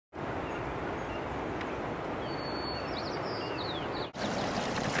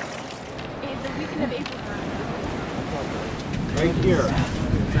right here.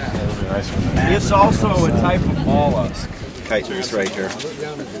 It's also a type of mollusk. Chitinous right here.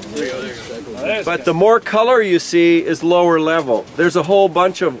 But the more color you see is lower level. There's a whole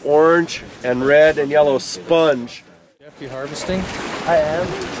bunch of orange and red and yellow sponge. Jeff, you harvesting? I am.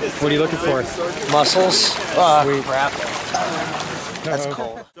 What are you looking for? Mussels. Sweet. Crap. That's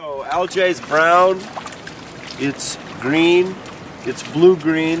cool. So algae's brown, it's green, it's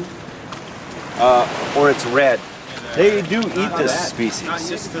blue-green, or it's red. They do eat this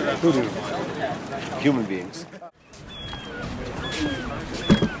species. Who do? Human beings.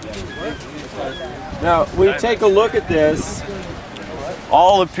 Now, when you take a look at this,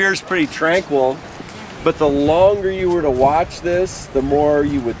 all appears pretty tranquil, but the longer you were to watch this, the more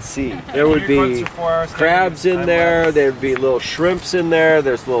you would see. There would be crabs in there, there'd be little shrimps in there,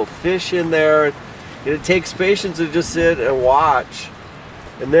 there's little fish in there. And it takes patience to just sit and watch.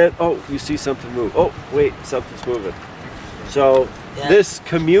 And then, oh, you see something move. Oh, wait, something's moving. So this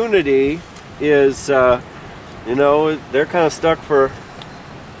community is, you know, they're kind of stuck for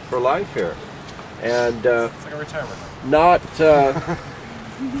life here. And It's like a retirement. not,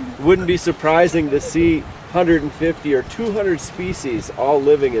 wouldn't be surprising to see 150 or 200 species all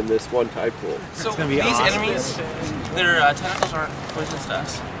living in this one tide pool. So these enemies, their tentacles aren't poisonous to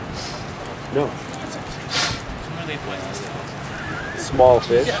us? No. Who are they poisonous to? Small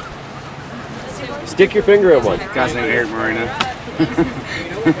fish. Stick your finger in one. Guy's named Eric Marina. You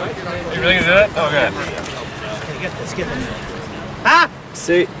really gonna do that? Oh, good. Get this. Get this.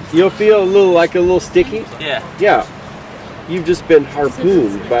 See, you'll feel a little sticky. Yeah. Yeah. You've just been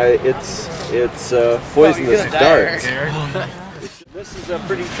harpooned by its poisonous darts. This is a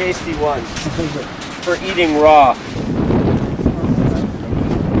pretty tasty one for eating raw.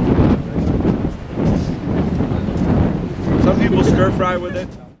 Some people stir fry with it.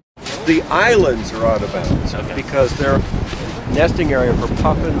 The islands are out of bounds because they're nesting area for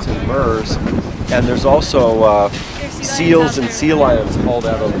puffins and murres, and there's also seals and sea lions hauled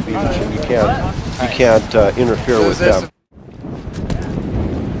out on the beach, and you can't interfere with them.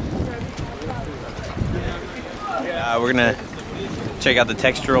 We're gonna check out the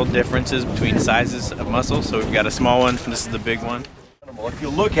textural differences between sizes of mussels. So we've got a small one. This is the big one. If you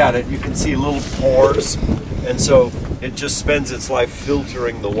look at it, you can see little pores, and so it just spends its life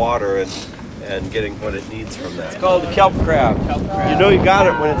filtering the water and getting what it needs from that. It's called a kelp crab. You know you got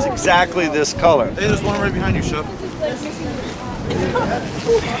it when it's exactly this color. Hey, there's one right behind you, Chef.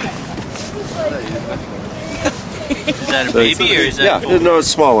 Is that a baby or is that Yeah, no, it's a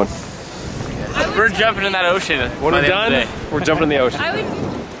small one. We're jumping in that ocean. When we're done, we're jumping in the ocean. Oh,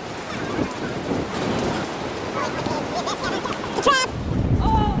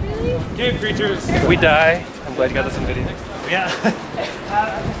 really? Cave creatures. If we die, I'm glad you got this on video. Yeah.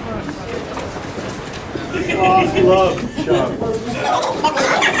 Soft love, Chuck.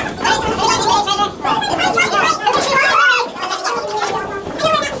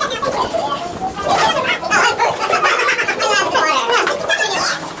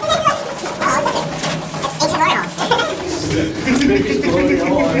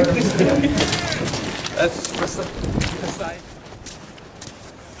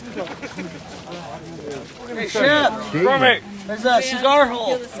 Hey, Chef! There's a cigar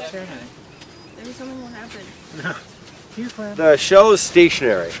hole. Maybe something will happen. The shell is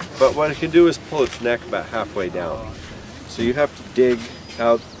stationary, but what it can do is pull its neck about halfway down. So you have to dig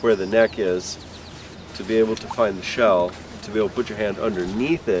out where the neck is to be able to find the shell, to be able to put your hand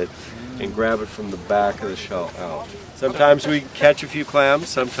underneath it and grab it from the back of the shell out. Sometimes we catch a few clams,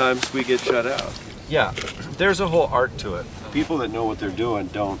 sometimes we get shut out. Yeah, there's a whole art to it. People that know what they're doing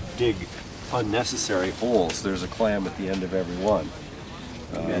don't dig unnecessary holes. There's a clam at the end of every one.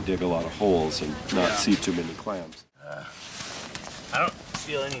 I dig a lot of holes and not see too many clams. I don't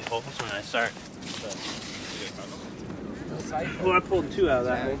feel any holes when I start. Oh, I pulled two out of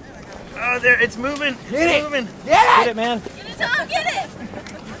that thing. Oh, there, it's moving. It's moving. Get it, man. Get it, Tom, get it!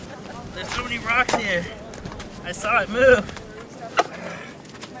 There's so many rocks here. I saw it move.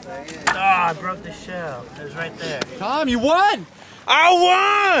 Oh, I broke the shell. It was right there. Tom, you won! I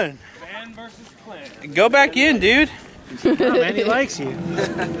won! Man versus clan. Go back in, dude. Oh, man, he likes you.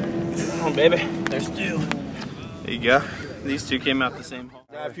 Come on, baby. There's two. There you go. These two came out the same hole.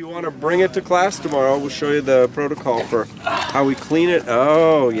 Now, if you want to bring it to class tomorrow, we'll show you the protocol for how we clean it.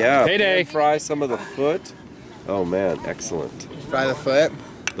 Oh, yeah. Payday. Fry some of the foot. Oh, man, excellent. Fry the foot.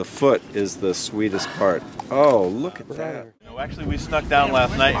 The foot is the sweetest part. Oh, look at that. No, actually, we snuck down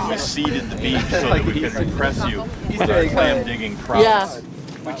last night and we seeded the beach so that we could impress you with our clam digging prowess.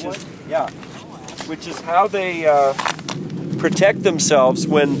 Which is how they protect themselves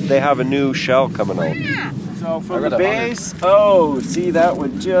when they have a new shell coming out. So from the base, oh, see, that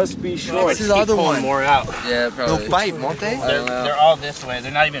would just be short. This is the other one. More out. Yeah, probably. They'll fight, won't they? They're all this way.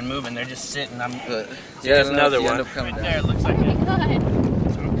 They're not even moving. They're just sitting. But, There's another you one. end up coming Right down. there, it looks like it.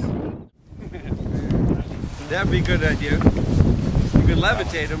 That'd be a good idea. You could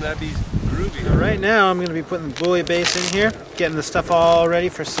levitate them, that'd be groovy. Right now, I'm going to be putting the buoy base in here, getting the stuff all ready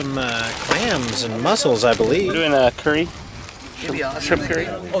for some clams and mussels, I believe. We're doing a curry. Shrimp curry.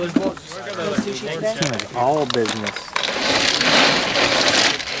 All business.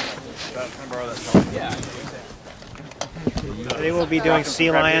 Today we'll be doing sea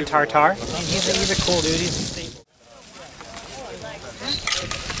lion tartare. He's a cool dude. He's a staple.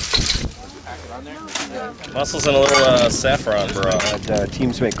 Mussels and a little saffron broth.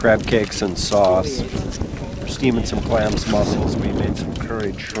 Teams make crab cakes and sauce. We're steaming some clams, mussels. We made some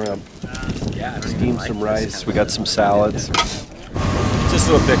curried shrimp. Steamed some rice. We got some salads. Just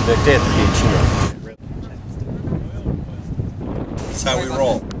a little picnic day at the beach, you know. That's how we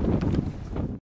roll.